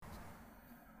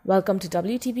Welcome to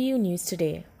WTBU News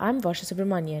Today. I'm Varsha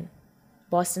Subramanian.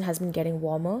 Boston has been getting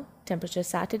warmer. Temperatures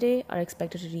Saturday are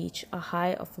expected to reach a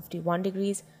high of 51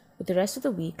 degrees, with the rest of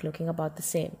the week looking about the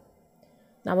same.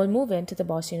 Now we'll move into the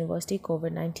Boston University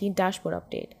COVID-19 dashboard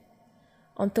update.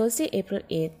 On Thursday, April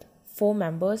 8th, 4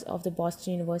 members of the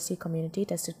Boston University community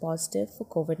tested positive for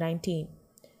COVID-19.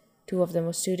 2 of them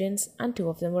were students and 2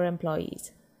 of them were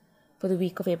employees. For the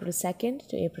week of April 2nd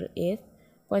to April 8th,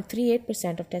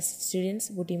 0.38% of tested students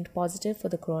were deemed positive for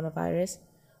the coronavirus,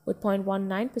 with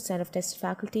 0.19% of tested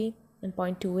faculty and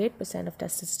 0.28% of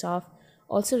tested staff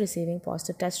also receiving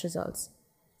positive test results.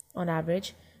 On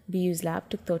average, BU's lab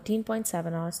took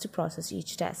 13.7 hours to process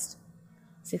each test.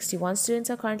 61 students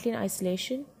are currently in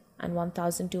isolation and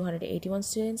 1,281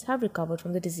 students have recovered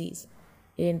from the disease.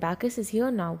 Elaine Backus is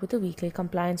here now with a weekly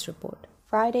compliance report.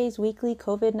 Friday's weekly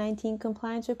COVID-19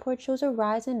 compliance report shows a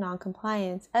rise in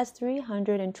noncompliance as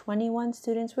 321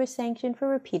 students were sanctioned for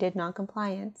repeated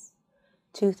noncompliance.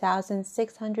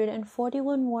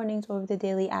 2,641 warnings over the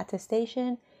daily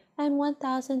attestation and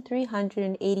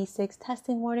 1,386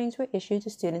 testing warnings were issued to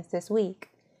students this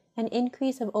week, an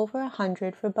increase of over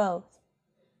 100 for both.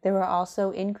 There were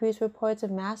also increased reports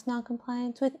of mask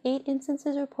noncompliance, with 8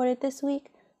 instances reported this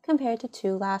week compared to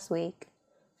 2 last week.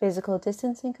 Physical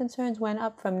distancing concerns went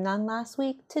up from none last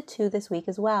week to 2 this week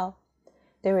as well.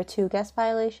 There were 2 guest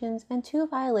violations and 2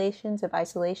 violations of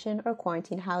isolation or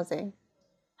quarantine housing.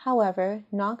 However,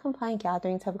 non-compliant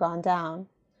gatherings have gone down.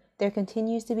 There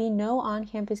continues to be no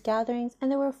on-campus gatherings, and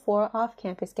there were 4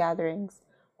 off-campus gatherings,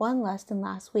 1 less than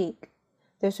last week.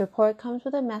 This report comes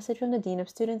with a message from the Dean of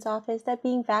Students' office that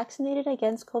being vaccinated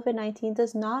against COVID-19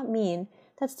 does not mean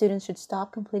that students should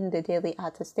stop completing their daily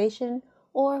attestation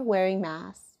or wearing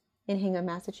masks. In Hingham,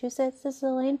 Massachusetts, this is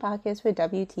Elaine Backus for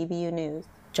WTBU News.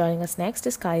 Joining us next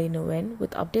is Kylie Nguyen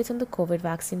with updates on the COVID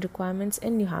vaccine requirements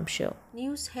in New Hampshire.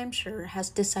 New Hampshire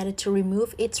has decided to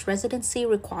remove its residency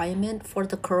requirement for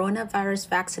the coronavirus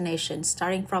vaccination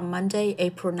starting from Monday,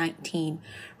 April 19.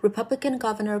 Republican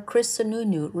Governor Chris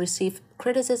Sununu received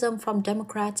criticism from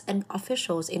Democrats and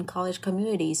officials in college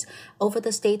communities over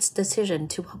the state's decision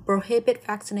to prohibit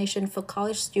vaccination for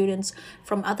college students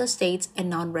from other states and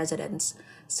non-residents.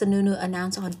 Sununu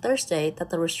announced on Thursday that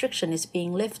the restriction is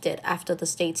being lifted after the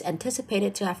states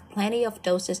anticipated to have plenty of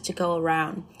doses to go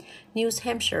around. New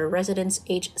Hampshire residents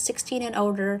aged 16 and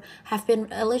older have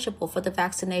been eligible for the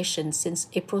vaccination since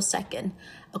April 2nd,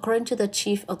 according to the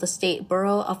chief of the State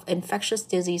Bureau of Infectious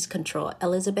Disease Control,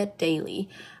 Elizabeth Daly.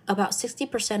 About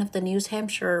 60% of the New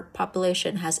Hampshire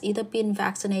population has either been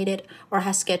vaccinated or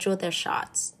has scheduled their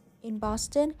shots. In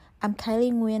Boston, I'm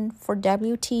Kylie Nguyen for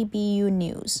WTBU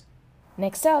News.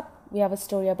 Next up, we have a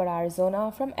story about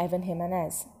Arizona from Evan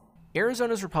Jimenez.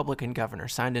 Arizona's Republican governor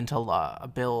signed into law a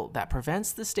bill that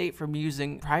prevents the state from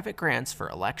using private grants for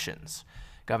elections.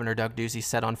 Governor Doug Ducey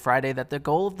said on Friday that the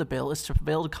goal of the bill is to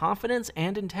build confidence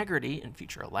and integrity in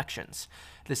future elections.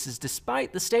 This is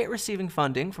despite the state receiving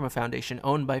funding from a foundation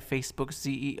owned by Facebook's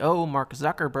CEO Mark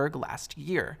Zuckerberg last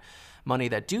year, money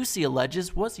that Ducey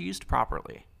alleges was used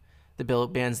properly. The bill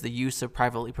bans the use of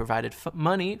privately provided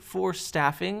money for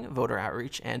staffing, voter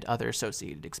outreach, and other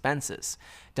associated expenses.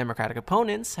 Democratic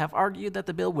opponents have argued that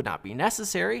the bill would not be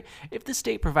necessary if the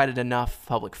state provided enough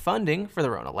public funding for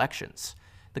their own elections.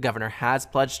 The governor has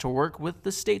pledged to work with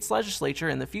the state's legislature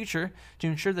in the future to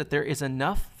ensure that there is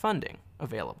enough funding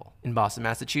available. In Boston,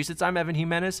 Massachusetts, I'm Evan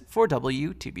Jimenez for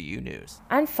WTBU News.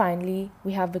 And finally,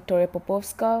 we have Victoria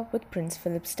Popovska with Prince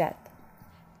Philip's death.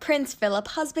 Prince Philip,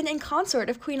 husband and consort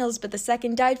of Queen Elizabeth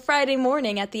II, died Friday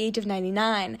morning at the age of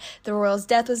 99. The royal's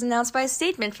death was announced by a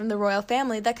statement from the royal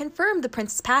family that confirmed the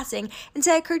prince's passing and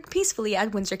said it occurred peacefully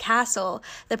at Windsor Castle.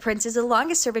 The prince is the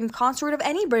longest-serving consort of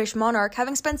any British monarch,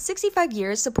 having spent 65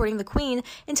 years supporting the Queen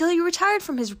until he retired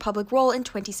from his public role in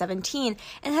 2017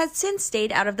 and has since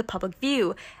stayed out of the public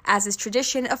view. As is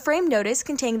tradition, a framed notice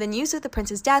containing the news of the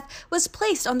prince's death was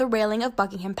placed on the railing of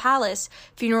Buckingham Palace.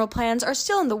 Funeral plans are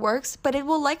still in the works, but it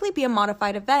will likely be a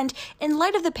modified event in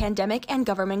light of the pandemic and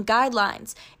government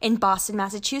guidelines. In Boston,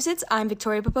 Massachusetts, I'm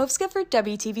Victoria Popovska for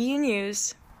WTBU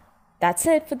News. That's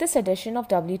it for this edition of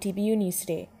WTBU News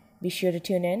Today. Be sure to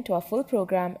tune in to our full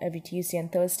program every Tuesday and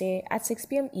Thursday at 6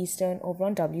 p.m. Eastern over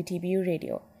on WTBU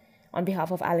Radio. On behalf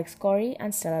of Alex Corey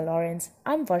and Stella Lawrence,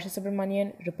 I'm Varsha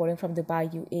Subramanian reporting from Dubai,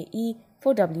 UAE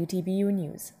for WTBU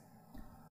News.